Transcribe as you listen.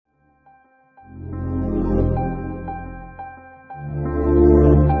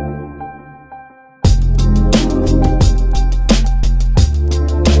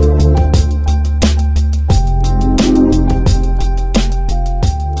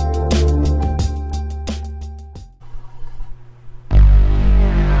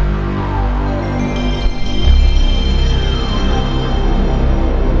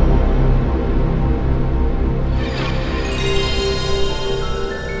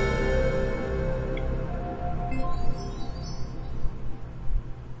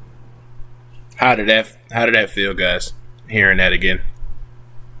How did that feel, guys? Hearing that again.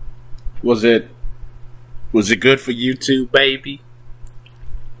 Was it good for you too, baby?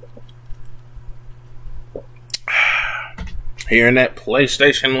 Hearing that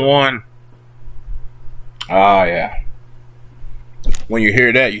PlayStation 1. Oh yeah. When you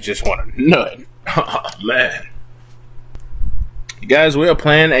hear that, you just want to nut. Oh man. Guys, we are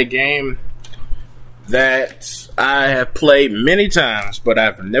playing a game that I have played many times, but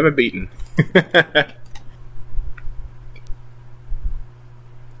I've never beaten.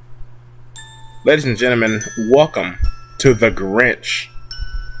 Ladies and gentlemen, welcome to the Grinch.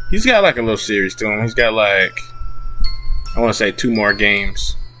 He's got like a little series to him. He's got like, I want to say 2 more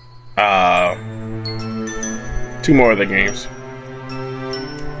games. 2 more of the games.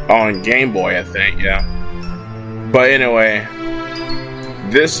 On Game Boy, I think, yeah. But anyway,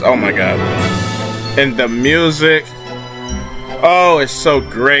 this, oh my god. And the music, oh, it's so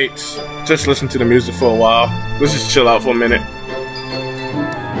great. Just listen to the music for a while. Let's just chill out for a minute.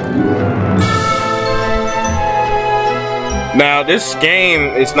 Now, this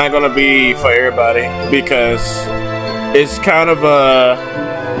game is not going to be for everybody because it's kind of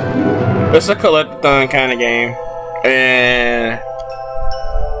it's a collectathon kind of game, and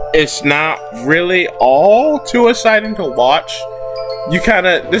it's not really all too exciting to watch. You kind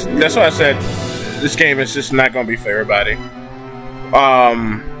of, that's why I said this game is just not going to be for everybody.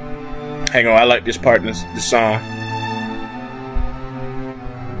 Hang on, I like this part in this song.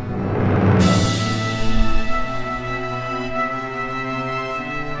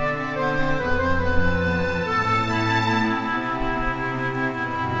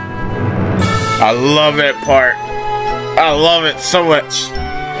 I love that part. I love it so much.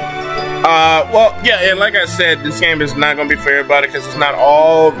 Well, yeah, and like I said, this game is not going to be for everybody because it's not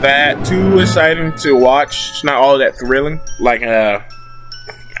all that too exciting to watch. It's not all that thrilling, like a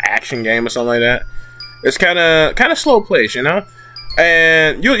action game or something like that. It's kind of slow pace, you know.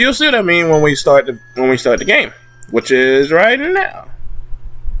 And you'll see what I mean when we start the game, which is right now.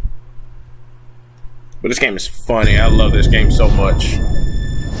 But this game is funny. I love this game so much.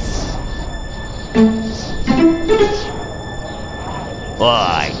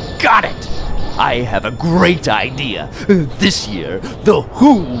 I got it! I have a great idea. This year, the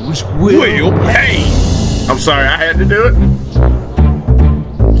Who's will pay! I'm sorry, I had to do it.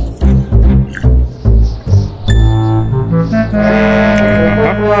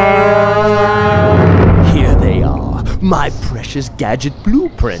 Here they are, my precious gadget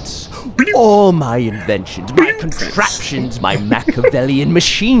blueprints. All my inventions, my contraptions, my Machiavellian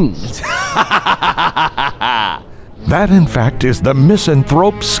machines. That, in fact, is the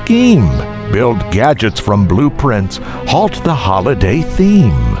misanthrope scheme. Build gadgets from blueprints. Halt the holiday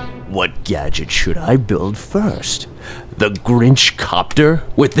theme. What gadget should I build first? The Grinch copter?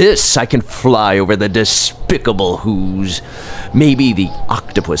 With this, I can fly over the despicable Who's. Maybe the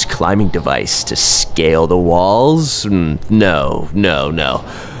octopus climbing device to scale the walls? No.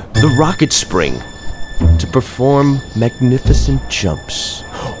 The rocket spring to perform magnificent jumps.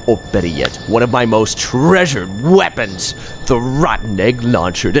 Or better yet, one of my most treasured weapons, the rotten egg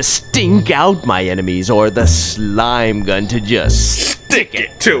launcher to stink out my enemies, or the slime gun to just stick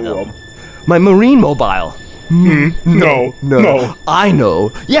it to them. My marine mobile. No. I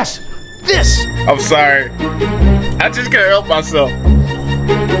know. Yes, this. I'm sorry. I just can't help myself.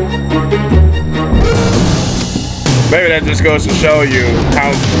 Maybe that just goes to show you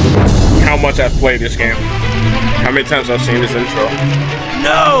how much I've played this game. How many times I've seen this intro.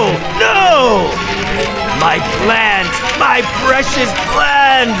 No! My plans! My precious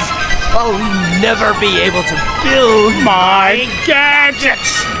plans! I'll never be able to build my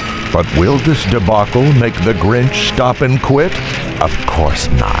gadgets! But will this debacle make the Grinch stop and quit? Of course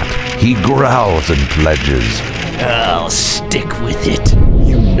not. He growls and pledges. I'll stick with it.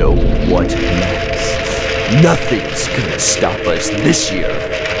 You know what, Max? Nothing's gonna stop us this year.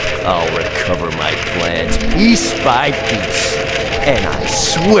 I'll recover my plans piece by piece. And I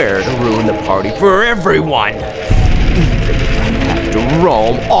swear to ruin the party for everyone. Even if I have to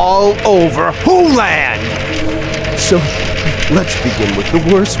roam all over Wholand. So, let's begin with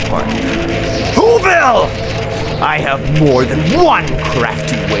the worst part. Whoville! I have more than one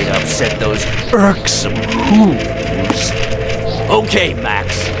crafty way to upset those irksome Who's. Okay,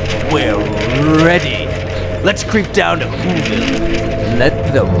 Max, we're ready. Let's creep down to Whoville.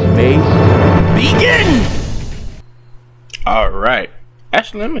 Let the mayhem begin! Alright.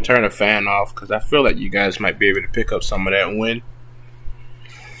 Actually, let me turn the fan off because I feel like you guys might be able to pick up some of that wind.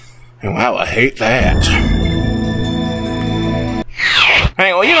 And wow, I hate that.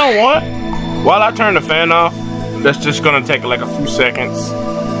 Hey, well, you know what? While I turn the fan off, that's just gonna take like a few seconds.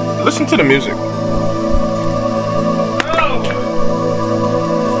 Listen to the music.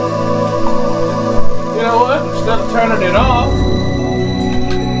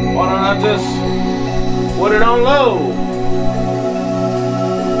 I'll just put it on low.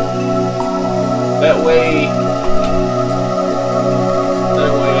 That way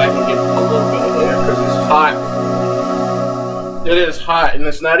I can get a little bit of air because it's hot. It is hot, and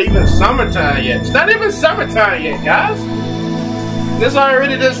it's not even summertime yet. It's not even summertime yet, guys. It's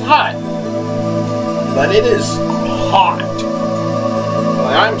already this hot. But it is hot.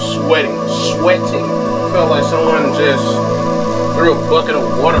 Like, I'm sweating. I feel like someone just threw a bucket of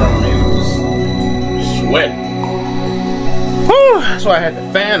water on me and just sweat. Whew, that's why I had the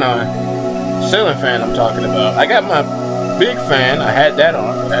fan on. Ceiling fan I'm talking about. I got my big fan. I had that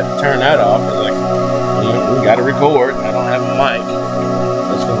on. I had to turn that off. It's like, you know, we gotta record. I don't have a mic.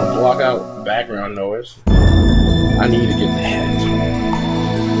 That's gonna block out background noise. I need to get that.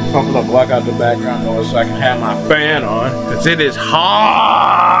 I'm gonna block out the background noise so I can have my fan on, because it is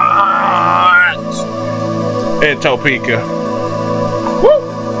hot in Topeka. Woo!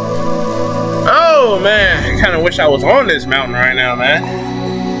 Oh man, I kind of wish I was on this mountain right now, man.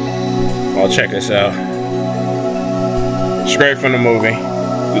 Well, check this out. Straight from the movie,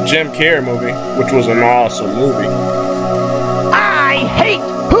 the Jim Carrey movie, which was an awesome movie. I hate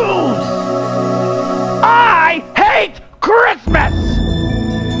Who's! I hate Christmas!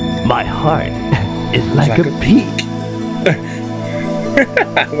 My heart is like a peak.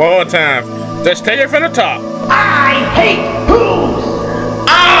 One more time. Just take it from the top. I hate Who's!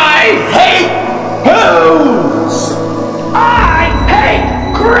 I hate Who's! I hate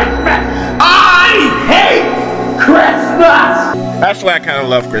Christmas! I hate Christmas! Actually, I kind of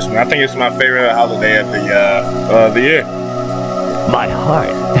love Christmas. I think it's my favorite holiday of the year. My heart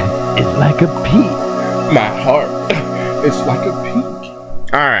is like a peak. My heart is like a peak.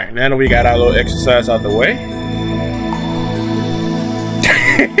 Alright, now that we got our little exercise out the way.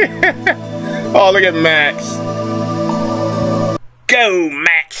 Oh, look at Max. Go,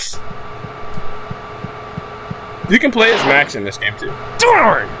 Max. You can play as Max in this game, too.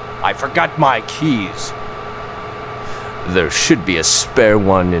 Darn! I forgot my keys. There should be a spare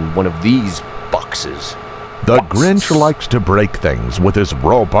one in one of these boxes. The Grinch likes to break things with his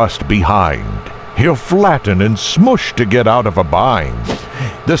robust behind. He'll flatten and smush to get out of a bind.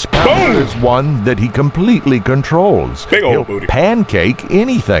 This power is one that he completely controls. Big old He'll booty. pancake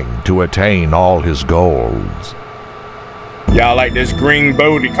anything to attain all his goals. Y'all like this green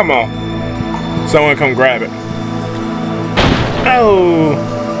booty? Come on. Someone come grab it. Oh,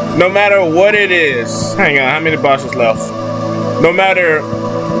 no matter what it is. Hang on, how many boxes left? No matter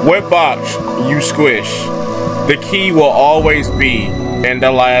what box you squish, the key will always be in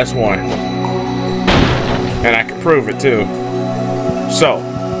the last one. And I can prove it too. So,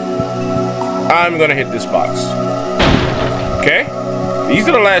 I'm gonna hit this box. Okay? These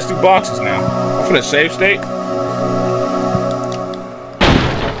are the last two boxes now. I'm finna save state.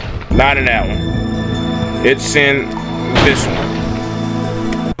 Not in that one. It's in this one.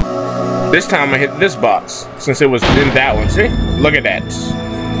 This time I'm gonna hit this box, since it was in that one. See? Look at that.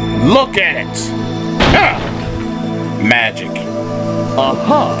 Look at it! Ah! Magic.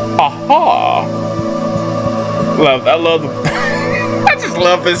 Aha! Aha! I love I just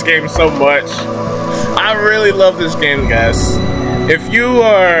love this game so much. I really love this game, guys. If you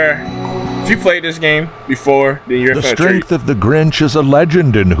played this game before, then you're The strength of the Grinch is a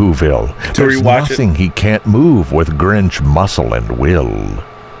legend in Whoville. There's nothing he can't move with Grinch muscle and will.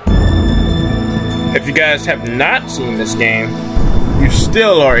 If you guys have not seen this game, you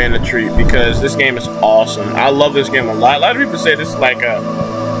still are in a treat, because this game is awesome. I love this game a lot. A lot of people say this is like a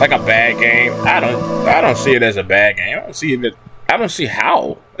bad game. I don't see it as a bad game. I don't see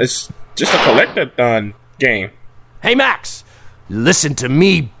how. It's just a collectathon game. Hey, Max! Listen to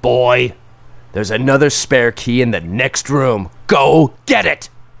me, boy. There's another spare key in the next room. Go get it!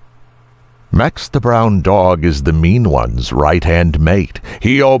 Max the brown dog is the mean one's right-hand mate.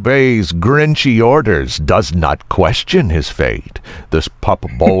 He obeys Grinchy orders, does not question his fate. This pup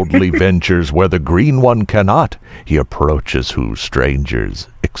boldly ventures where the green one cannot. He approaches who strangers,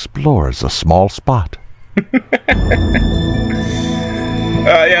 explores a small spot.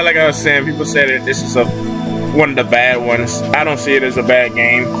 Yeah, like I was saying, people say that this is one of the bad ones. I don't see it as a bad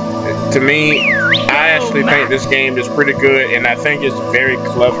game. To me, I actually think this game is pretty good, and I think it's very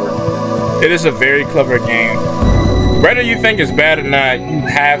clever. It is a very clever game. Whether you think it's bad or not, you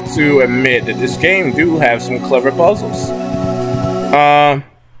have to admit that this game do have some clever puzzles.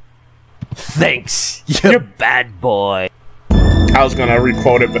 Thanks, you bad boy. I was gonna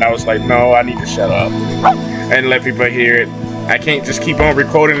requote it, but I was like, no, I need to shut up and let people hear it. I can't just keep on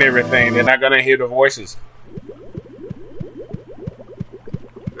recording everything. They're not gonna hear the voices.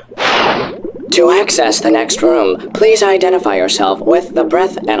 To access the next room, please identify yourself with the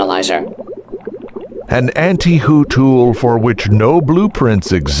breath analyzer. An anti-Who tool for which no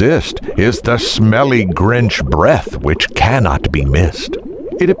blueprints exist is the smelly Grinch breath, which cannot be missed.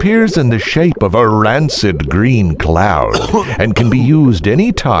 It appears in the shape of a rancid green cloud and can be used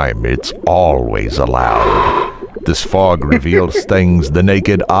any time it's always allowed. This fog reveals things the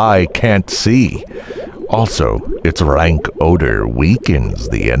naked eye can't see. Also, its rank odor weakens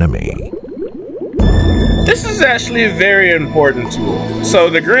the enemy. This is actually a very important tool.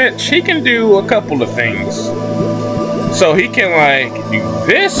 So the Grinch, he can do a couple of things. So he can like do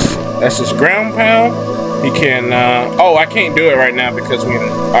this. That's his ground pound. He can, oh, I can't do it right now because we,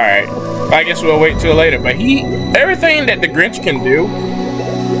 all right. I guess we'll wait till later. But everything that the Grinch can do,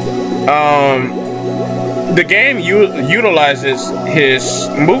 the game utilizes his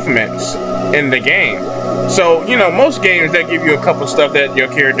movements in the game. So, you know, most games, they give you a couple stuff that your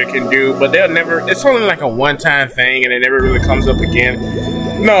character can do, but they'll never, it's only like a one-time thing and it never really comes up again.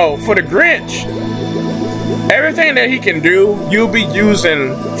 No, for the Grinch, everything that he can do, you'll be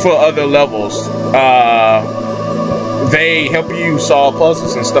using for other levels. They help you solve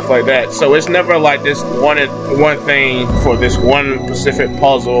puzzles and stuff like that. So it's never like this one thing for this one specific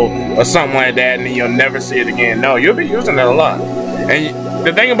puzzle or something like that, and then you'll never see it again. No, you'll be using it a lot. And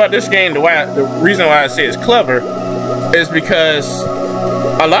the thing about this game, the reason why I say it's clever, is because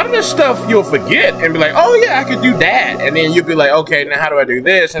a lot of this stuff you'll forget and be like, oh yeah, I could do that. And then you'll be like, okay, now how do I do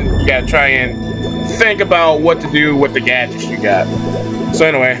this? And you gotta try and think about what to do with the gadgets you got. So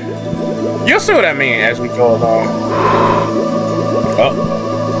anyway, you'll see what I mean as we go along.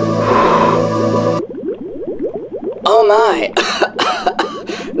 Oh my.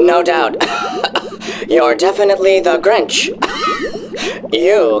 No doubt. You're definitely the Grinch.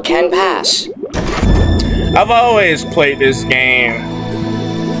 You can pass. I've always played this game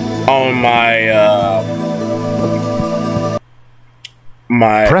on my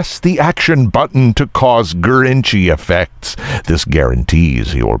Press the action button to cause Grinchy effects. This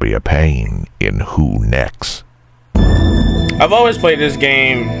guarantees you'll be a pain in Who Next. I've always played this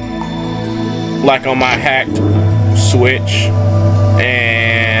game like on my hacked Switch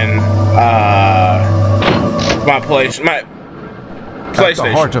and my PlayStation. At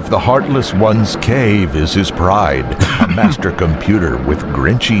the heart of the Heartless One's cave is his pride, a master computer with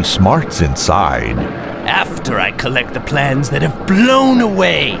Grinchy smarts inside. After I collect the plans that have blown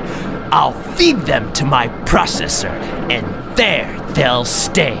away, I'll feed them to my processor, and there they'll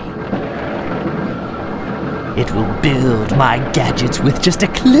stay. It will build my gadgets with just a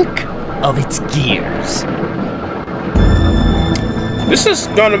click of its gears. This is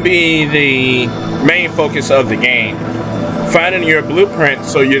going to be the main focus of the game. Finding your blueprint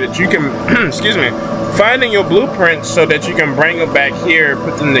so that you can, excuse me, finding your blueprints so that you can bring them back here,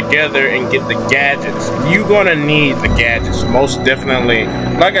 put them together, and get the gadgets. You're going to need the gadgets, most definitely.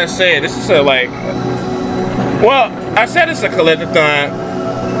 Like I said, this is a, like, well, I said it's a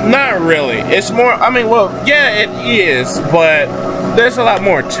collectathon. Not really. It's more, I mean, well, yeah, it is, but there's a lot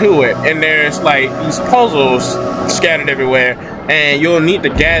more to it. And there's, like, these puzzles scattered everywhere, and you'll need the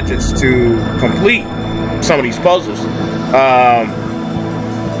gadgets to complete some of these puzzles.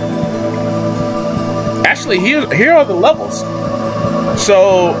 Actually, here are the levels.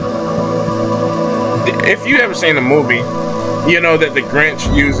 So, if you ever seen the movie, you know that the Grinch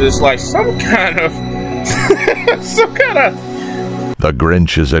uses like some kind of The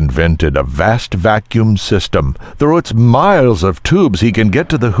Grinch has invented a vast vacuum system. Through its miles of tubes, he can get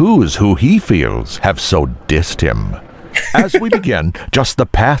to the Whos who he feels have so dissed him. As we begin, just the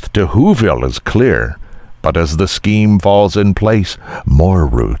path to Whoville is clear. But as the scheme falls in place, more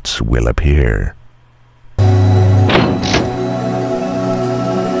routes will appear.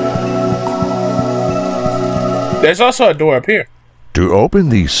 There's also a door up here. To open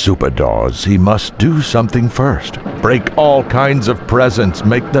these super doors, he must do something first. Break all kinds of presents,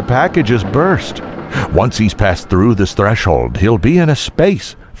 make the packages burst. Once he's passed through this threshold, he'll be in a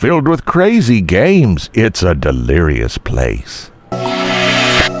space filled with crazy games. It's a delirious place.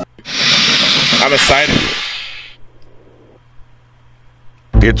 I'm excited.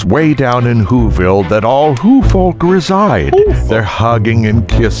 It's way down in Whoville that all Who folk reside. They're hugging and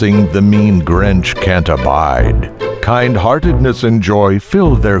kissing, the mean Grinch can't abide. Kind-heartedness and joy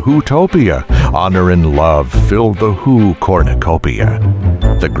fill their Whotopia. Honor and love fill the Who cornucopia.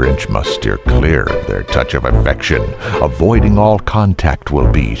 The Grinch must steer clear of their touch of affection. Avoiding all contact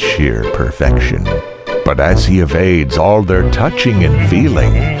will be sheer perfection. But as he evades all their touching and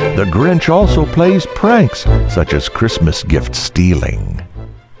feeling, the Grinch also plays pranks, such as Christmas gift stealing.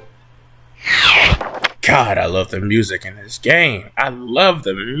 God, I love the music in this game. I love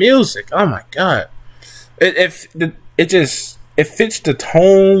the music. Oh my God. It fits the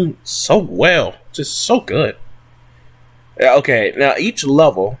tone so well. Just so good. Okay, now each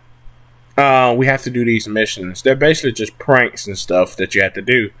level, we have to do these missions. They're basically just pranks and stuff that you have to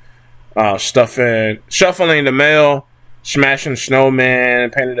do. Shuffling the mail, smashing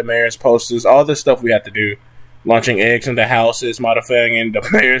snowmen, painting the mayor's posters, all this stuff we have to do. Launching eggs into houses, modifying the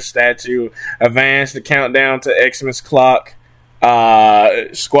mayor's statue, advance the countdown to Xmas clock,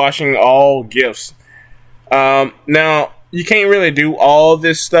 squashing all gifts. Now, you can't really do all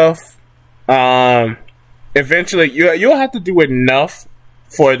this stuff. Eventually, you'll have to do enough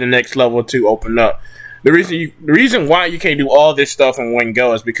for the next level to open up. The reason why you can't do all this stuff in one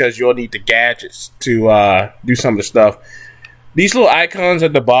go is because you'll need the gadgets to do some of the stuff. These little icons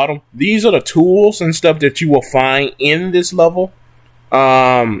at the bottom, these are the tools and stuff that you will find in this level.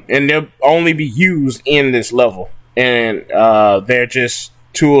 And they'll only be used in this level. And they're just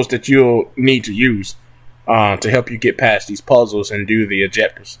tools that you'll need to use to help you get past these puzzles and do the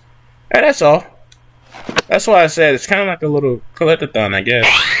objectives. And that's all. That's why I said it's kind of like a little collectathon, I guess.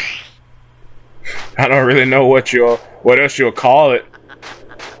 I don't really know what else you'll call it.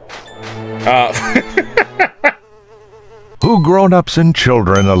 Who grown-ups and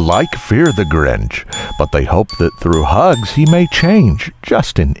children alike fear the Grinch, but they hope that through hugs he may change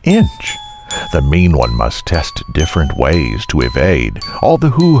just an inch. The mean one must test different ways to evade all the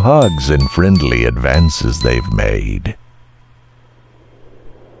Who hugs and friendly advances they've made.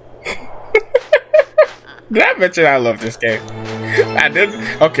 Did I mention I love this game? I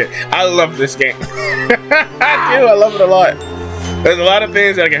didn't? Okay, I love this game. I do, I love it a lot. There's a lot of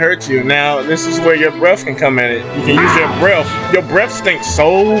things that can hurt you. Now, this is where your breath can come in. You can use your breath. Your breath stinks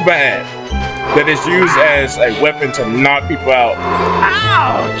so bad that it's used as a weapon to knock people out.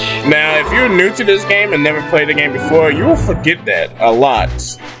 Ouch! Now, if you're new to this game and never played the game before, you'll forget that a lot.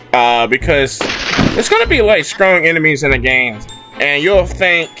 Because there's going to be like strong enemies in the game. And you'll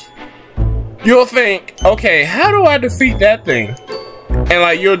think, okay, how do I defeat that thing? And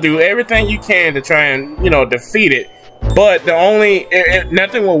like, you'll do everything you can to try and, defeat it. But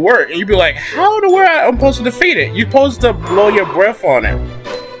nothing will work. And you'll be like, how do I'm supposed to defeat it? You're supposed to blow your breath on it.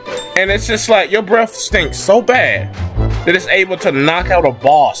 And it's just like, your breath stinks so bad that it's able to knock out a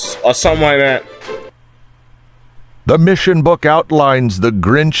boss or something like that. The mission book outlines the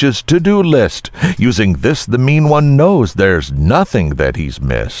Grinch's to-do list. Using this, the mean one knows there's nothing that he's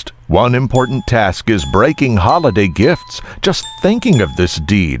missed. One important task is breaking holiday gifts. Just thinking of this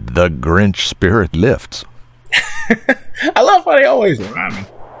deed, the Grinch spirit lifts. I love how they always rhyme me.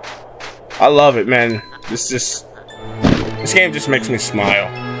 I love it, man. This game just makes me smile.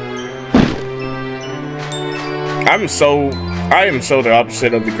 I am so the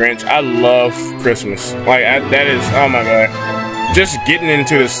opposite of the Grinch. I love Christmas. Like, that is, oh my God. Just getting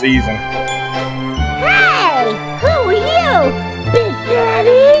into the season. Hey! Who are you? Big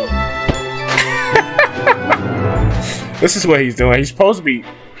Daddy? This is what he's doing. He's supposed to be...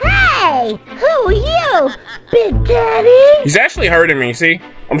 Hey! Who are you? Big Daddy? He's actually hurting me, see?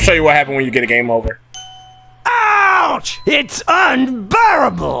 I'm gonna show you what happened when you get a game over. Ouch! It's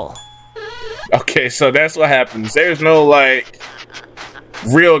unbearable! Okay, so that's what happens. There's no, like,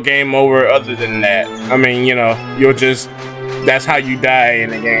 real game over other than that. I mean, you'll just... That's how you die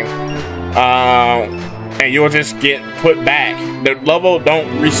in the game. And you'll just get put back. The level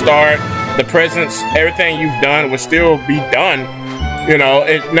don't restart. The presents, everything you've done will still be done.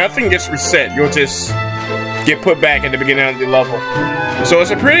 Nothing gets reset. You'll just get put back at the beginning of the level. So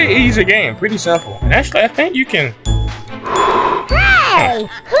it's a pretty easy game. Pretty simple. And actually, I think you can... Hey!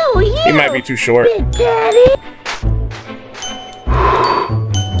 Who are you? He might be too short. Big Daddy?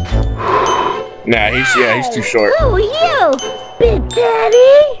 Nah, he's too short. Who are you? Big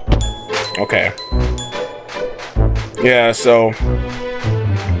Daddy? Okay. Yeah, so...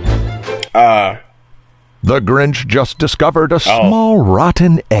 The Grinch just discovered a small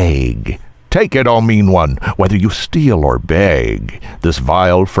rotten egg. Take it, oh mean one, whether you steal or beg. This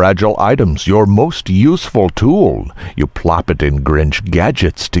vile, fragile item's your most useful tool. You plop it in Grinch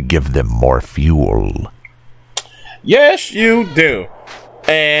gadgets to give them more fuel. Yes, you do.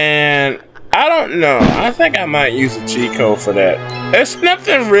 And I don't know. I think I might use a cheat code for that. It's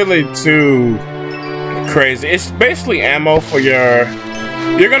nothing really too crazy. It's basically ammo for your...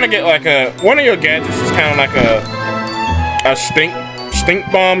 You're gonna get like one of your gadgets is kind of like a stink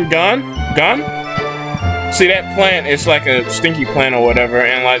bomb gun. See, that plant is like a stinky plant or whatever,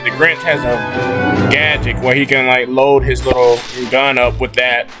 and like the Grinch has a gadget where he can like load his little gun up with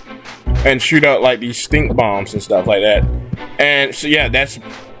that and shoot out like these stink bombs and stuff like that. And so yeah, that's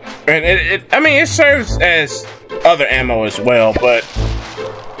And I mean, it serves as other ammo as well, but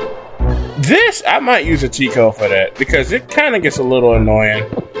this, I might use a cheat code for that because it kind of gets a little annoying.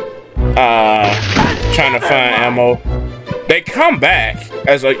 Trying to find ammo. They come back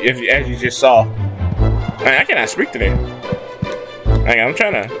as you just saw. Man, I cannot speak to them. Hang on, I'm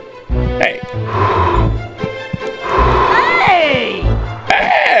trying to. Hey.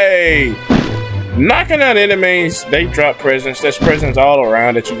 Hey! Knocking out enemies, they drop presents. There's presents all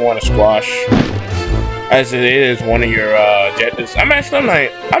around that you want to squash. As it is one of your objectives. I'm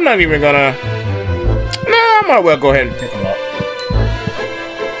not even gonna. Nah, I might well go ahead and pick them up.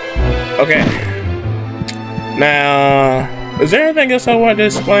 Okay. Now, is there anything else I want to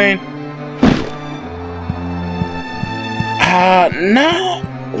explain? No,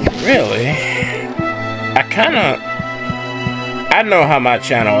 really. I know how my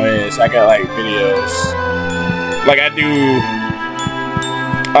channel is. I got like videos. Like I do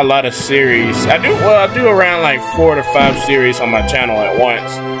a lot of series. I do around like 4 to 5 series on my channel at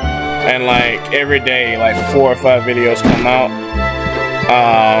once. And like every day, like 4 or 5 videos come out.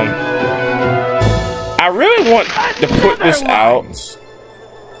 I really want to put this out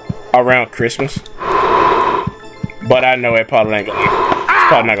around Christmas. But I know it's probably not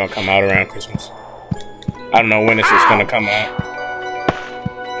gonna come out around Christmas. I don't know when this is gonna come out.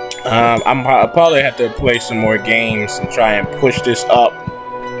 I'll probably have to play some more games and try and push this up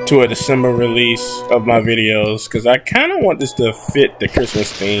to a December release of my videos, because I kind of want this to fit the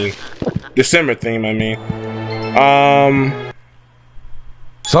Christmas theme. December theme, I mean.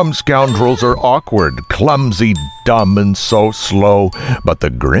 Some scoundrels are awkward, clumsy, dumb, and so slow, but the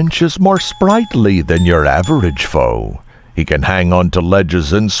Grinch is more sprightly than your average foe. He can hang onto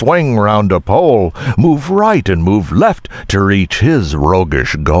ledges and swing round a pole, move right and move left to reach his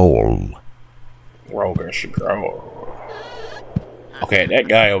roguish goal. Roguish goal. Okay, that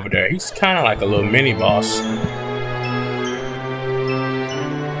guy over there, he's kind of like a little mini-boss.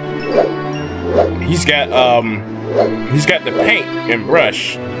 He's got the paint and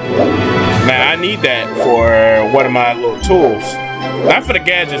brush. Now I need that for one of my little tools. Not for the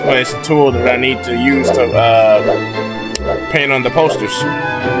gadgets, but it's a tool that I need to use to paint on the posters.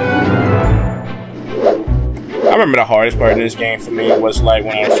 I remember the hardest part in this game for me was like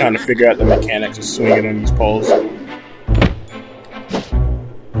when I was trying to figure out the mechanics of swinging on these poles.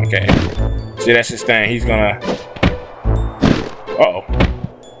 Okay. See, that's his thing. He's gonna... Uh-oh.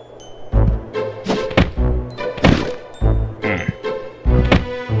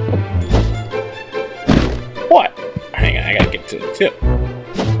 What? Hang on, I gotta get to the tip.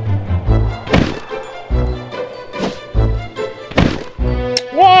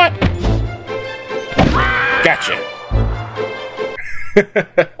 What? Gotcha.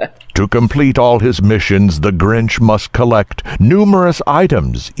 To complete all his missions, the Grinch must collect numerous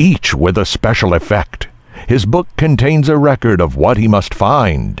items, each with a special effect. His book contains a record of what he must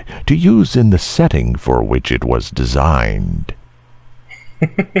find to use in the setting for which it was designed.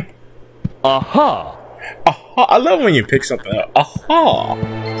 Aha! Aha! I love when you pick something up. Aha!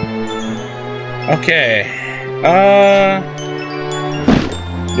 Okay.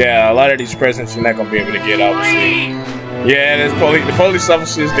 Yeah, a lot of these presents you're not gonna be able to get, obviously. Yeah, the police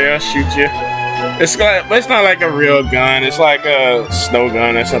officers there shoot you. It's not like a real gun. It's like a snow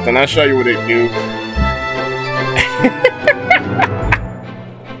gun or something. I'll show you what it do.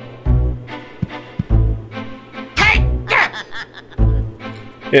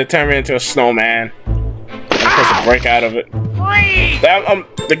 It'll turn me into a snowman. I'm supposed to break out of it.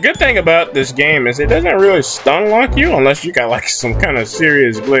 The good thing about this game is it doesn't really stun lock you unless you got like some kind of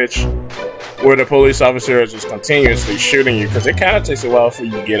serious glitch where the police officer is just continuously shooting you, because it kind of takes a while for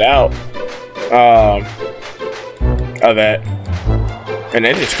you to get out of that. And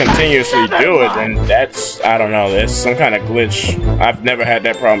they just continuously do it, and that's, I don't know, there's some kind of glitch. I've never had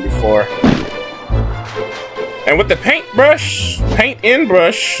that problem before. And with the paint in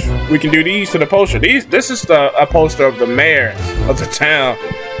brush, we can do these to the poster. This is a poster of the mayor of the town.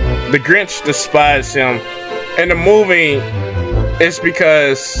 The Grinch despises him. In the movie, it's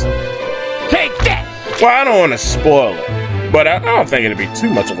because... Take that! Well, I don't want to spoil it, but I don't think it'll be too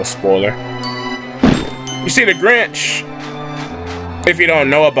much of a spoiler. You see, the Grinch, if you don't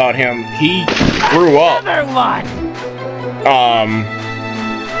know about him, he grew up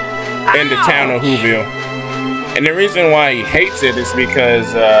in the town of Whoville. And the reason why he hates it is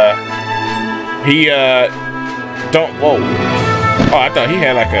because he don't... Whoa. Oh, I thought he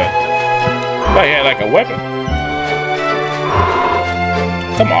had like a weapon.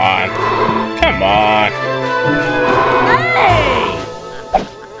 Come on. Come on. Hey!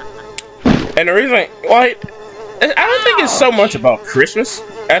 And the reason why don't think it's so much about Christmas.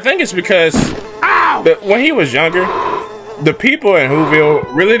 I think it's because when he was younger, the people in Whoville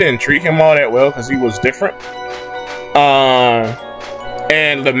really didn't treat him all that well because he was different.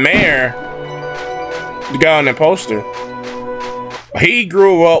 And the mayor, the guy on the poster, he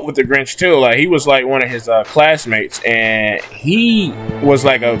grew up with the Grinch too. Like, he was like one of his classmates, and he was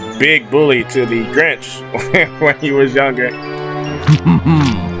like a big bully to the Grinch when he was younger.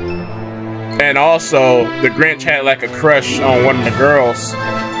 And also, the Grinch had like a crush on one of the girls,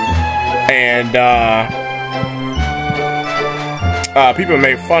 and people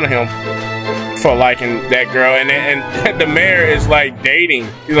made fun of him for liking that girl. And the mayor is like dating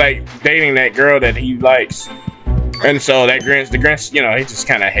that girl that he likes. And so the Grinch, you know, he just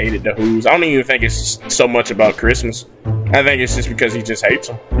kind of hated the Who's. I don't even think it's so much about Christmas. I think it's just because he just hates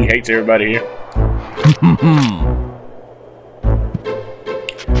them. He hates everybody here.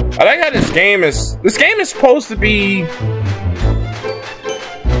 I like how this game is supposed to be.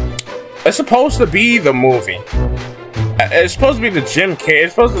 It's supposed to be the movie. It's supposed to be the Jim Carrey.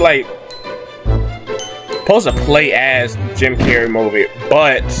 It's supposed to play as the Jim Carrey movie,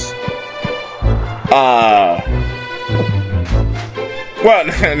 but well,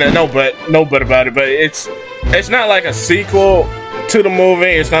 no but about it. But it's not like a sequel to the movie.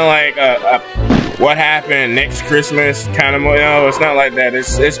 It's not like a what happened next Christmas kind of movie. No, it's not like that.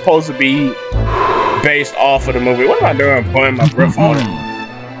 It's supposed to be based off of the movie. What am I doing? Pulling my breath on it.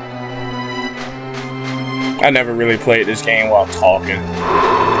 I never really played this game while talking.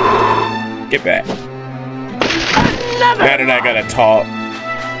 Get back. Now that I gotta talk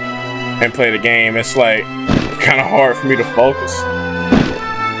and play the game, it's like kind of hard for me to focus.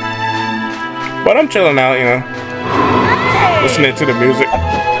 But I'm chilling out, you know, listening to the music.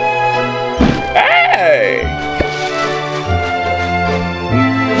 Hey!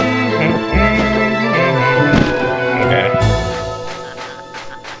 Okay.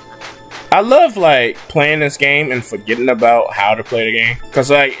 I love like playing this game and forgetting about how to play the game, cause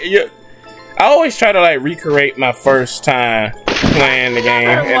like I always try to like recreate my first time playing the game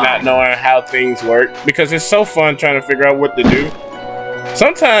and not knowing how things work, because it's so fun trying to figure out what to do.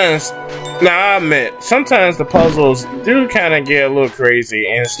 Sometimes, now I admit, sometimes the puzzles do kind of get a little crazy,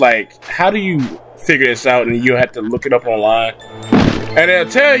 and it's like, how do you figure this out? And you have to look it up online, and they'll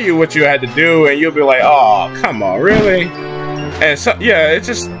tell you what you had to do, and you'll be like, oh, come on, really? And so, yeah, it's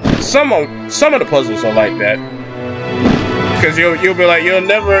just some of the puzzles are like that, because you'll be like, you'll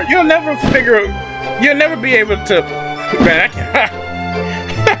never be able to. Man,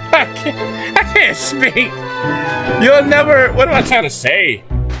 I can't speak. You'll never. What am I trying to say?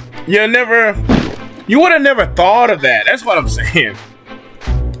 You would have never thought of that. That's what I'm saying.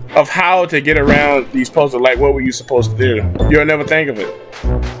 Of how to get around these puzzles. Like, what were you supposed to do? You'll never think of it.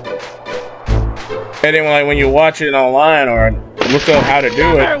 And then, like, when you watch it online or look up how to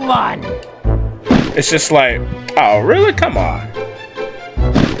do it, it's just like, oh, really? Come on.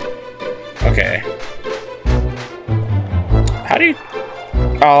 Okay. How do you?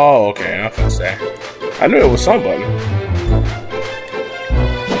 Oh, okay. I'm gonna say. I knew it was some button.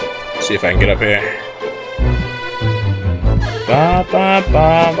 See if I can get up here. Ba ba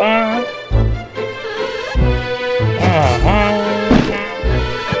ba ba.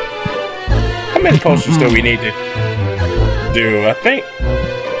 How many posters do we need to do? I think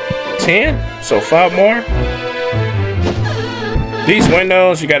 10. So 5 more. These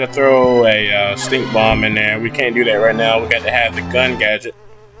windows, you gotta throw a stink bomb in there. We can't do that right now. We got to have the gun gadget.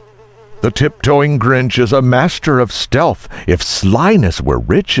 The tiptoeing Grinch is a master of stealth. If slyness were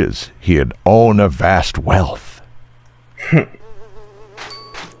riches, he'd own a vast wealth.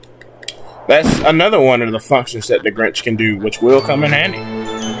 That's another one of the functions that the Grinch can do, which will come in handy.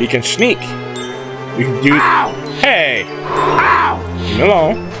 He can sneak. You can do. Ow! Hey! Ow! Leave me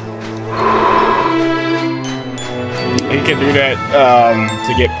alone. He can do that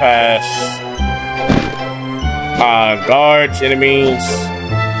to get past guards, enemies,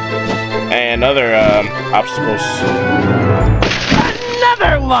 and other obstacles.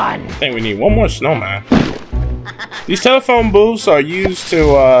 Another one! I think we need one more snowman. These telephone booths are used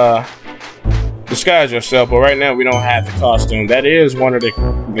to disguise yourself, but right now we don't have the costume. That is one of the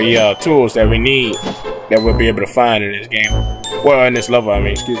tools that we need that we'll be able to find in this game. Well, in this level, I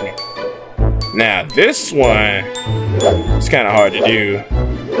mean, excuse me. Now, this one, it's kind of hard to do.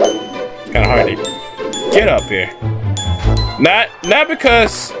 It's kind of hard to get up here. Not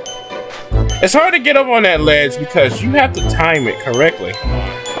because... It's hard to get up on that ledge because you have to time it correctly.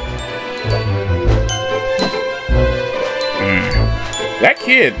 That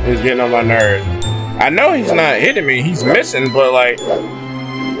kid is getting on my nerves. I know he's not hitting me. He's missing, but like...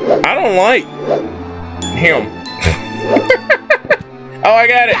 I don't like him. Oh, I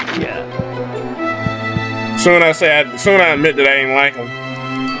got it. Soon I admit that I ain't like him.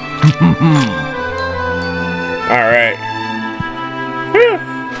 All right.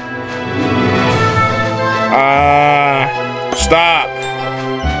 Stop.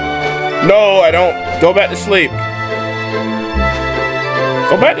 No, I don't. Go back to sleep.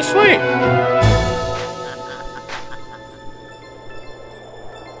 Go back to sleep.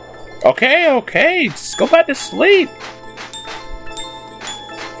 Okay. Just go back to sleep.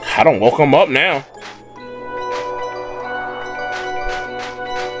 I don't woke him up now.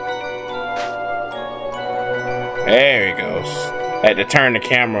 There he goes. I had to turn the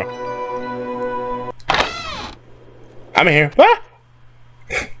camera. I'm in here. Ah!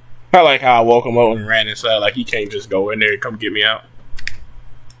 I like how I woke him up and ran inside. Like he can't just go in there and come get me out.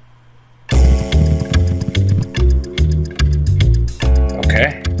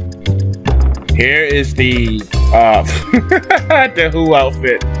 Okay. Here is the the Who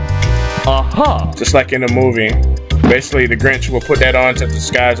outfit. Just like in the movie. Basically, the Grinch will put that on to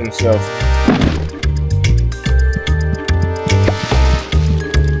disguise himself.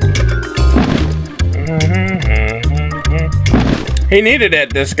 He needed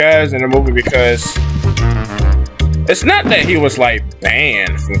that disguise in the movie because it's not that he was like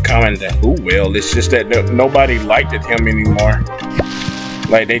banned from coming to Whoville. It's just that nobody liked him anymore.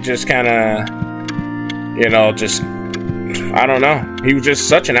 Like they just kind of, you know, just I don't know. He was just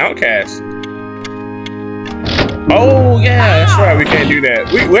such an outcast. Oh yeah, that's right. We can't do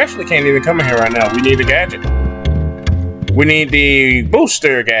that. We actually can't even come in here right now. We need a gadget. We need the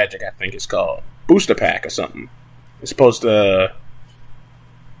booster gadget. I think it's called booster pack or something. It's supposed to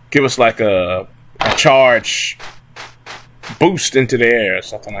give us like a charge boost into the air or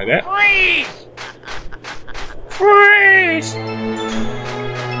something like that. Freeze!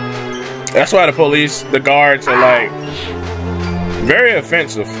 That's why the guards are like very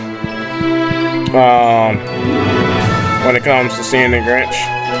offensive when it comes to seeing the Grinch.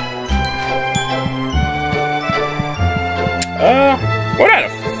 We're not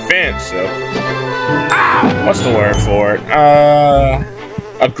offensive. What's the word for it?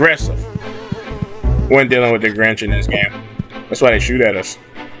 Aggressive when dealing with the Grinch in this game. That's why they shoot at us.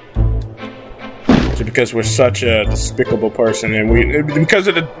 Just because we're such a despicable person, and because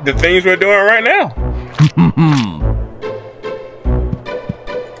of the things we're doing right now.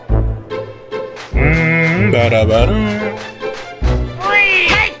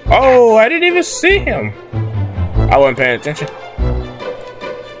 Oh, I didn't even see him. I wasn't paying attention.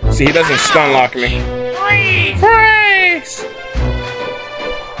 See, he doesn't stun lock me. Freeze!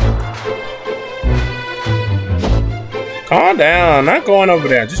 Calm down. Not going over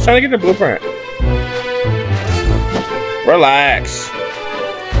there. Just trying to get the blueprint. Relax.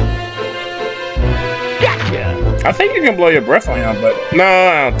 I think you can blow your breath on him, but no,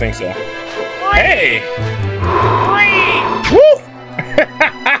 I don't think so. Hey! Woo!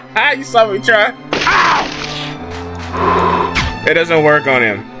 You saw me try. It doesn't work on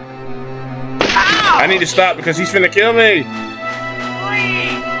him. I need to stop because he's finna kill me.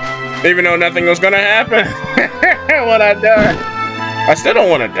 Even though nothing was gonna happen. What I done. I still don't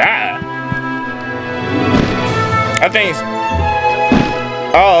want to die. I think it's...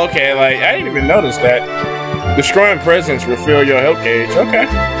 Oh, okay. Like, I didn't even notice that. Destroying presents refill your health gauge. Okay.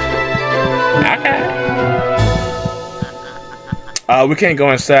 Okay. We can't go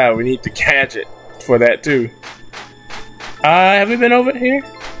inside. We need the gadget for that too. Have we been over here?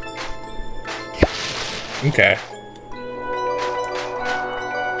 Okay.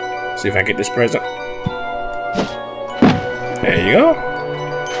 See if I get this present. There you go. I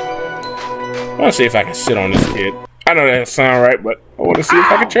want to see if I can sit on this kid. I know that doesn't sound right, but I want to see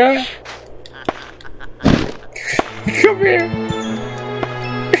if I can try. Come here.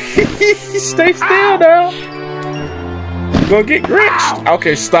 Stay still now. You're gonna get Grinch.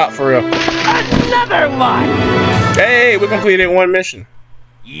 Okay, stop for real. Another one! Hey, we completed one mission.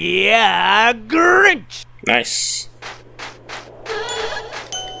 Yeah, Grinch! Nice.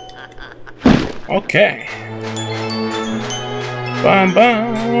 Okay. Bum,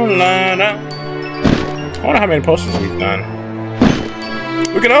 bum, la, la. I wonder how many posters we've done.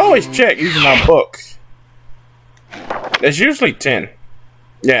 We can always check using our book. There's usually 10.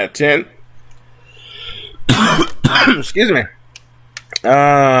 Yeah, 10. Excuse me.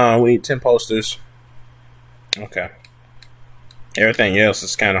 We need 10 posters. Okay. Everything else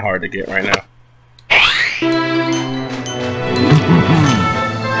is kind of hard to get right now.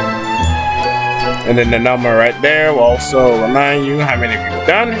 And then the number right there will also remind you how many you've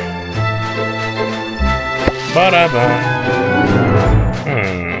done. Ba-da-ba.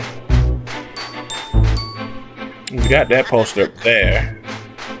 We got that poster up there.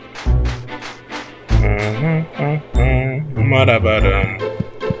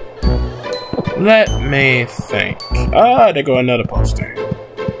 Let me think. Ah, there go another poster.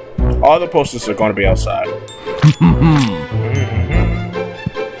 All the posters are going to be outside.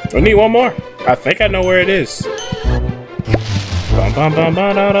 We need one more. I think I know where it is.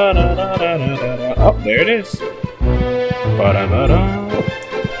 Oh, there it is.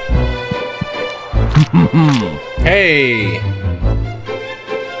 Hey.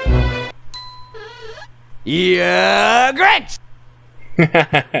 Yeah, Grinch.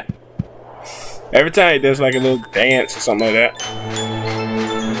 Every time he does like a little dance or something like that.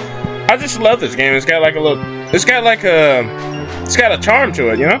 I just love this game. It's got like a little, it's got a charm to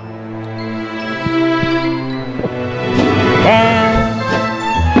it, you know?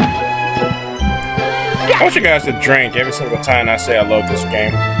 I want you guys to drink every single time I say I love this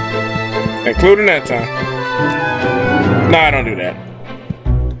game. Including that time. No, I don't do that.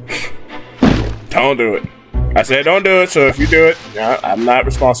 Don't do it. I said don't do it, so if you do it, I'm not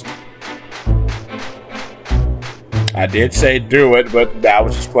responsible. I did say do it, but I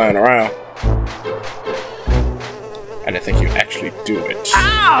was just playing around. I didn't think you'd actually do it.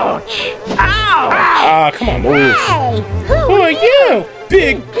 Ouch! Ouch! Ah, come on, move. Hey, Who are you,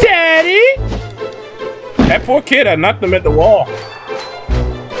 Big Daddy? That poor kid, I knocked him at the wall.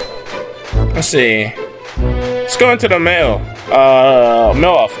 Let's see. Let's go into the mail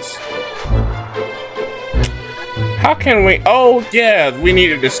office. How can we? Oh yeah, we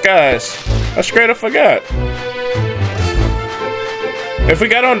need a disguise. I straight up forgot. If we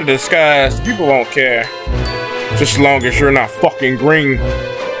got on the disguise, people won't care. Just as long as you're not fucking green.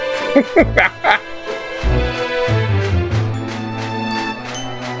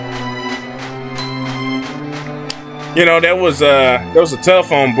 You know, there was a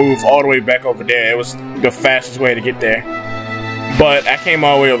telephone booth all the way back over there. It was the fastest way to get there. But I came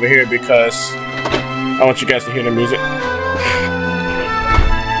all the way over here because I want you guys to hear the music.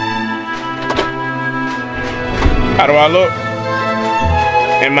 How do I look?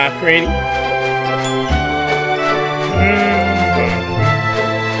 Am I pretty?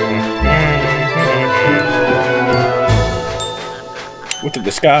 With the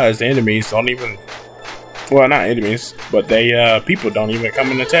disguise, the enemies don't even... Well, not enemies, but they, people don't even come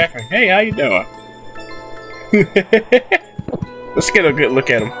and attack me. Hey, how you doing? Let's get a good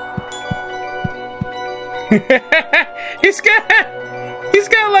look at him. He's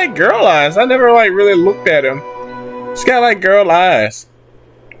got like girl eyes. I never like really looked at him. He's got like girl eyes.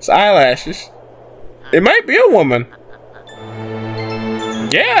 His eyelashes. It might be a woman.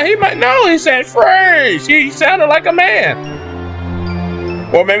 Yeah, he might know. He said phrase. He sounded like a man.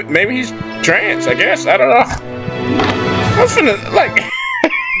 Well, maybe he's trans, I guess. I don't know. I was finna, like...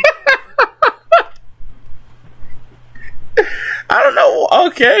 I don't know.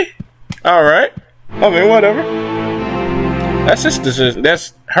 Okay. Alright. I mean, whatever. That's his decision.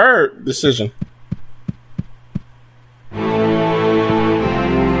 That's her decision.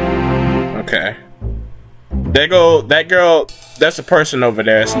 Okay. There go that girl. That's a person over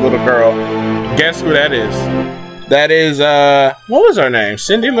there. It's a little girl. Guess who that is? That is, what was her name?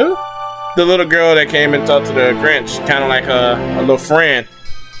 Cindy Lou? The little girl that came and talked to the Grinch. Kind of like a little friend.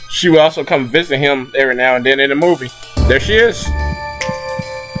 She would also come visit him every now and then in the movie. There she is.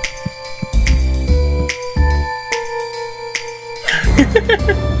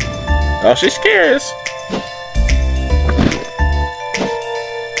 Oh, she's scared.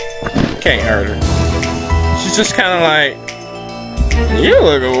 Can't hurt her. She's just kind of like, you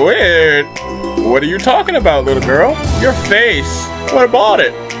look weird. What are you talking about, little girl? Your face. What about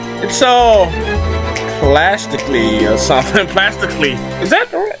it? It's so plastically or something. Plastically. Is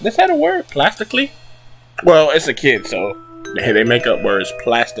that a word? Plastically? Well, it's a kid, so they make up words.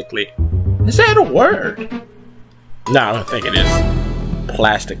 Plastically. Is that a word? No, I don't think it is.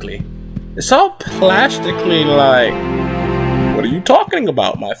 Plastically. It's all plastically like, what are you talking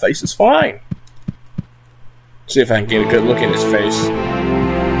about? My face is fine. See if I can get a good look at his face.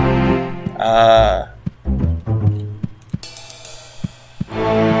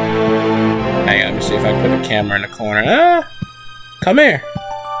 Hang on, let me see if I can put the camera in the corner. Come here.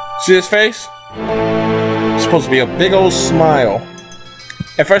 See his face? It's supposed to be a big old smile.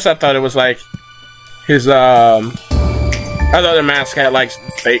 At first I thought it was like his, I thought the mask had like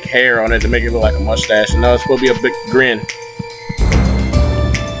fake hair on it to make it look like a mustache. No, it's supposed to be a big grin.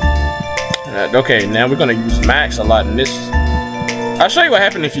 Okay, now we're gonna use Max a lot in this. I'll show you what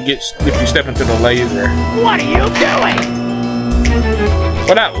happens if you step into the laser. What are you doing?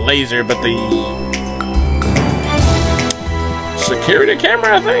 Well, not laser, but the security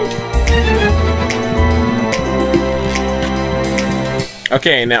camera, I think.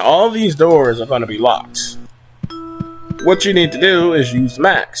 Okay, now all these doors are going to be locked. What you need to do is use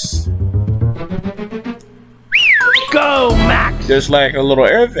Max. Go, Max! There's like a little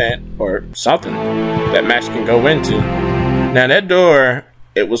air vent or something that Max can go into. Now that door,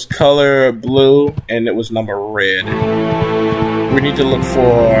 it was color blue and it was number red. We need to look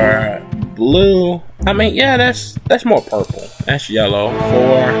for blue. I mean, yeah, that's more purple. That's yellow.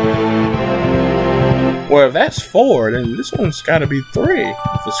 4. Well, if that's 4, then this one's got to be 3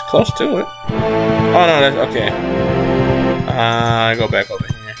 if it's close to it. Oh no, that's okay. Go back over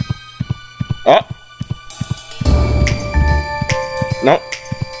here. Oh. Nope.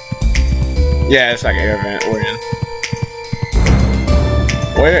 Yeah, it's like an air vent we're in.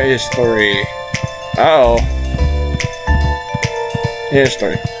 Where is 3? Uh-oh. Here's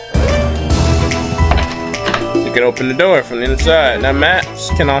 3. You can open the door from the inside. Now, Max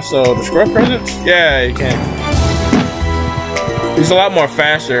can also destroy presents? Yeah, he can. He's a lot more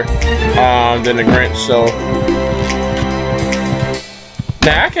faster than the Grinch, so...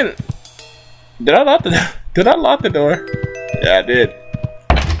 Now, I can... Did I lock the door? Yeah, I did.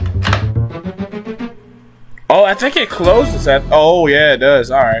 Oh, I think it closes at... Oh, yeah, it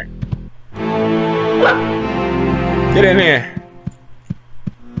does. Alright. Get in here.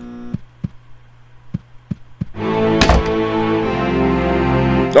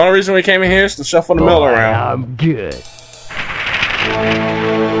 The only reason we came in here is to shuffle the mail around. I'm good.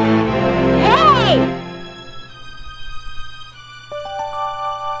 Hey!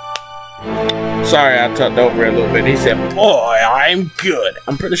 Sorry, I tucked over a little bit. He said, boy, I'm good.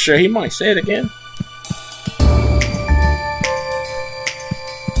 I'm pretty sure he might say it again.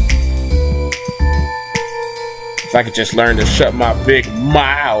 If I could just learn to shut my big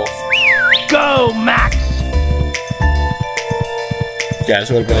mouth. Go, Max! You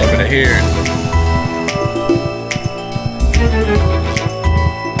guys would have been able to hear it.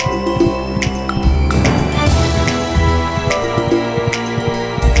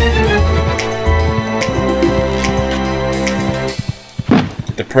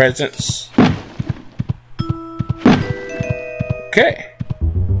 The presents. Okay.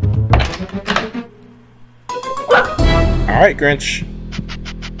 Alright, Grinch.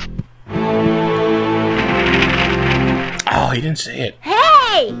 Oh, he didn't say it.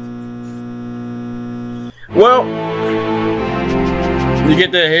 Hey! Well, you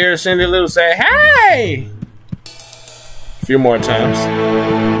get to hear Cindy Lou say, hey! A few more times.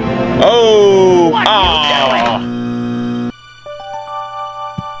 Oh! What are you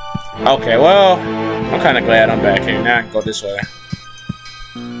Okay, well, I'm kind of glad I'm back here. Now I can go this way.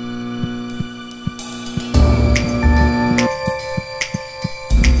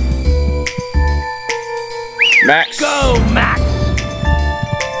 Max. Go, Max!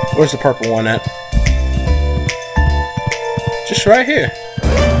 Where's the purple one at? Just right here.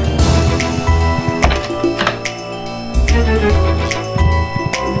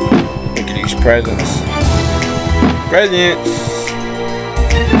 Look at these presents. Presents.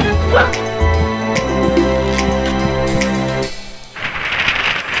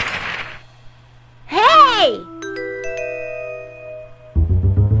 Hey!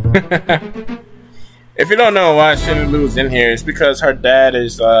 If you don't know why Cindy Lou's in here, it's because her dad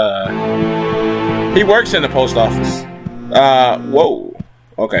is, he works in the post office. Whoa.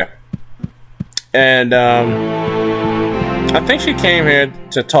 Okay. And, I think she came here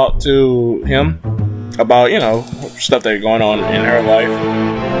to talk to him about, you know, stuff that's going on in her life.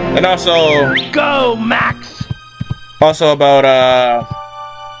 And also... Go, Max! Also about,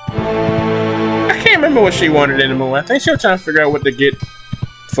 I can't remember what she wanted in the movie. I think she was trying to figure out what to get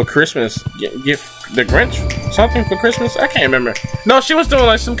for Christmas. Get the Grinch something for Christmas? I can't remember. No, she was doing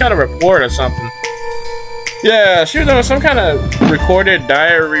like some kind of report or something. Yeah, she was doing some kind of recorded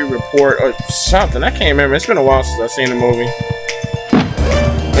diary report or something. I can't remember. It's been a while since I've seen the movie.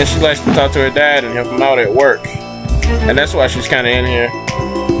 And she likes to talk to her dad and help him out at work. And that's why she's kind of in here.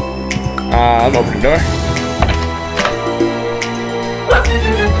 I'm opening the door.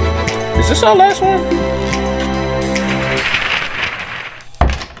 Is this our last one?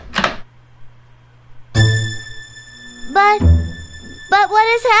 But what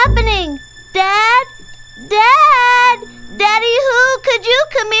is happening? Dad? Dad! Daddy Who, could you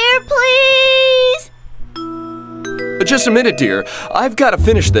come here, please? Just a minute, dear. I've got to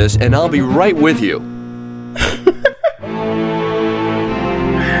finish this, and I'll be right with you.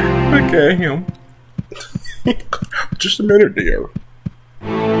 Okay, him. Just a minute, dear.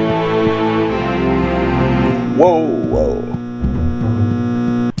 Whoa, whoa.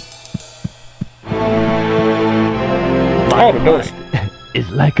 Oh, the doors. It's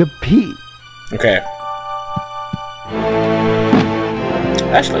like a pea. Okay.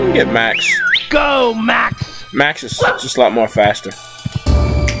 Actually, let me get Max. Go, Max! Max is just a lot more faster.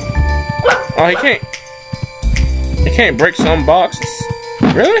 Oh, he can't. He can't break some boxes.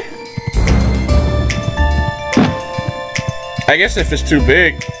 Really? I guess if it's too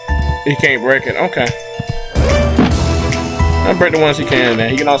big, he can't break it. Okay. I'll break the ones he can then.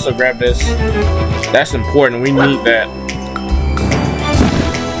 He can also grab this. That's important. We need that.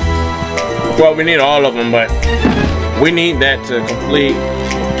 Well, we need all of them, but we need that to complete.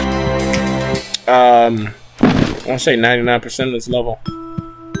 I want to say 99% of this level.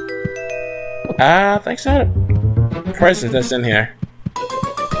 I think so. Presents that's in here.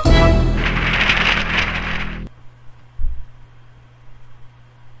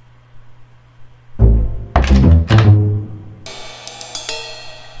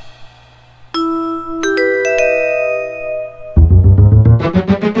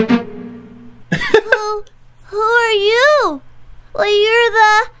 Who are you? Well, you're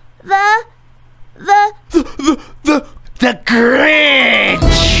The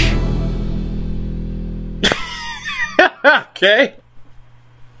Grinch! Okay.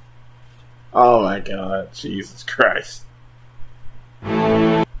 Oh my God, Jesus Christ.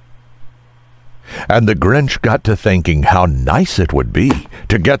 And the Grinch got to thinking how nice it would be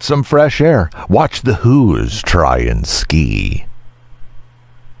to get some fresh air, watch the Who's try and ski.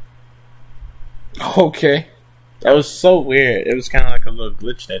 Okay. That was so weird. It was kind of like a little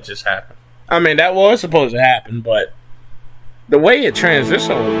glitch that just happened. I mean, that was supposed to happen, but the way it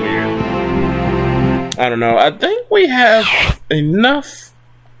transitioned was weird. I don't know. I think we have enough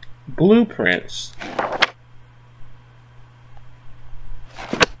blueprints.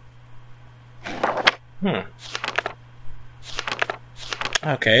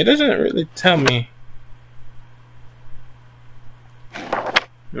 Okay, it doesn't really tell me.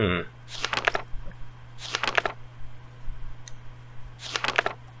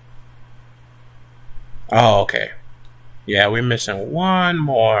 Oh, okay. Yeah, we're missing one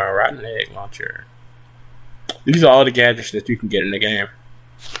more rotten egg launcher. These are all the gadgets that you can get in the game.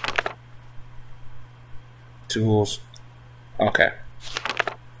 Tools. Okay.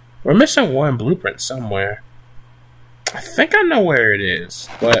 We're missing one blueprint somewhere. I think I know where it is,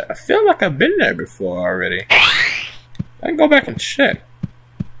 but I feel like I've been there before already. I can go back and check.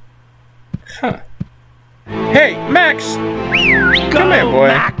 Huh. Hey, Max! Come here, boy.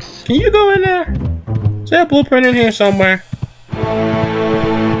 Max. Can you go in there? Is there a blueprint in here somewhere?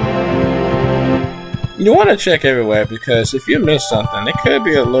 You want to check everywhere, because if you miss something, it could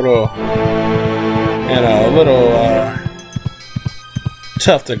be a little,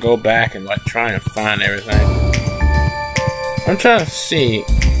 tough to go back and like try and find everything. I'm trying to see.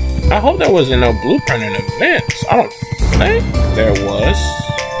 I hope there wasn't no blueprint in events. I don't think there was.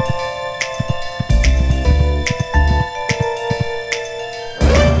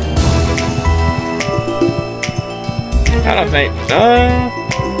 I don't think.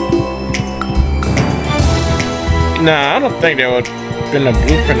 Nah, I don't think there would have been a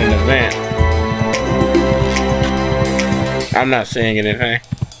blueprint in the event. I'm not seeing anything.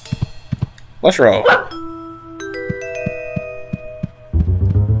 Let's roll.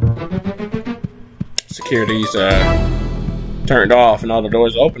 Security's turned off and all the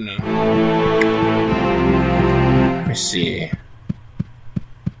doors open now. Let me see.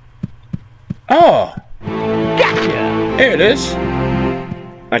 Oh! Gotcha! Here it is.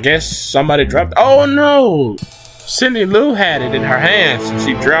 I guess somebody dropped. Oh no! Cindy Lou had it in her hands and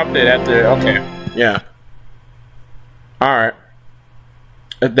she dropped it after. Okay, yeah. Alright.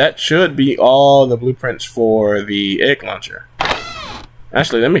 That should be all the blueprints for the egg launcher.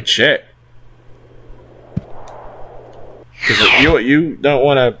 Actually, let me check. Because you don't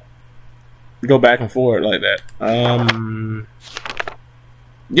want to go back and forth like that.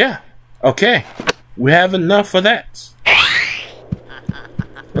 Yeah. Okay. We have enough for that.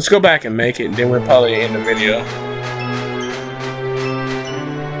 Let's go back and make it, and then we'll probably end the video.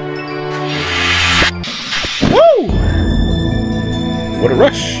 Woo! What a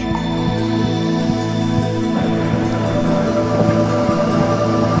rush.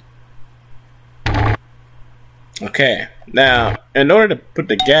 Okay, now, in order to put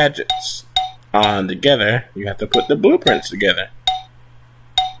the gadgets on together, you have to put the blueprints together.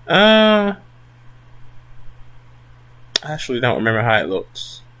 I actually don't remember how it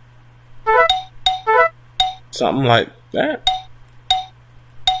looks. Something like that.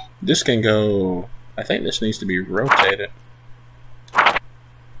 This can go... I think this needs to be rotated.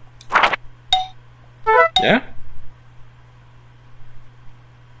 Yeah?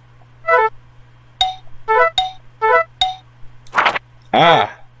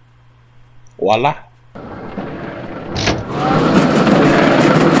 Ah! Voila!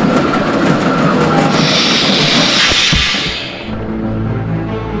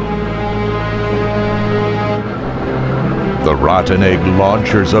 The rotten egg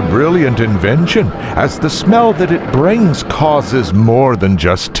launcher's a brilliant invention, as the smell that it brings causes more than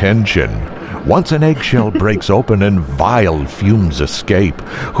just tension. Once an eggshell breaks open and vile fumes escape,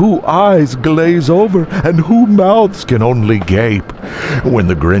 who eyes glaze over and who mouths can only gape. When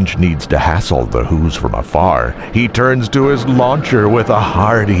the Grinch needs to hassle the Whos from afar, he turns to his launcher with a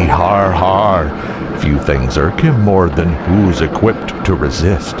hearty har-har. Few things irk him more than Who's equipped to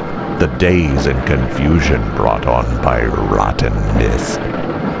resist the daze and confusion brought on by rotten mist.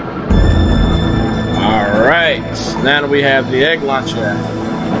 Alright, now that we have the egg launcher,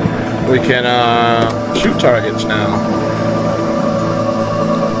 we can shoot targets now.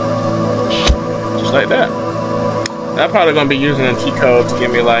 Just like that. I'm probably going to be using a cheat code to give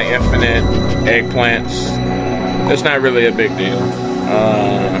me like infinite eggplants. It's not really a big deal.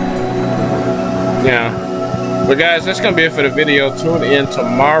 Yeah. But guys, that's going to be it for the video. Tune in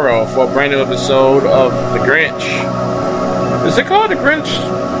tomorrow for a brand new episode of The Grinch. Is it called The Grinch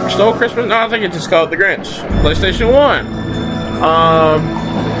Stole Christmas? No, I think it's just called The Grinch. PlayStation 1.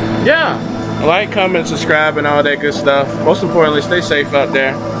 Yeah. Like, comment, subscribe, and all that good stuff. Most importantly, stay safe out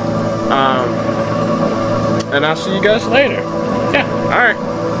there. And I'll see you guys later. Yeah, alright.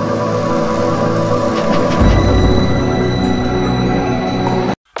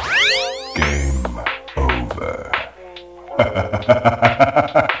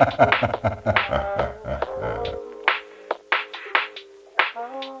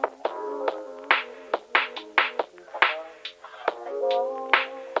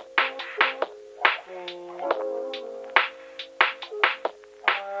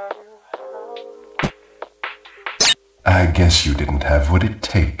 I guess you didn't have what it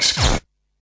takes.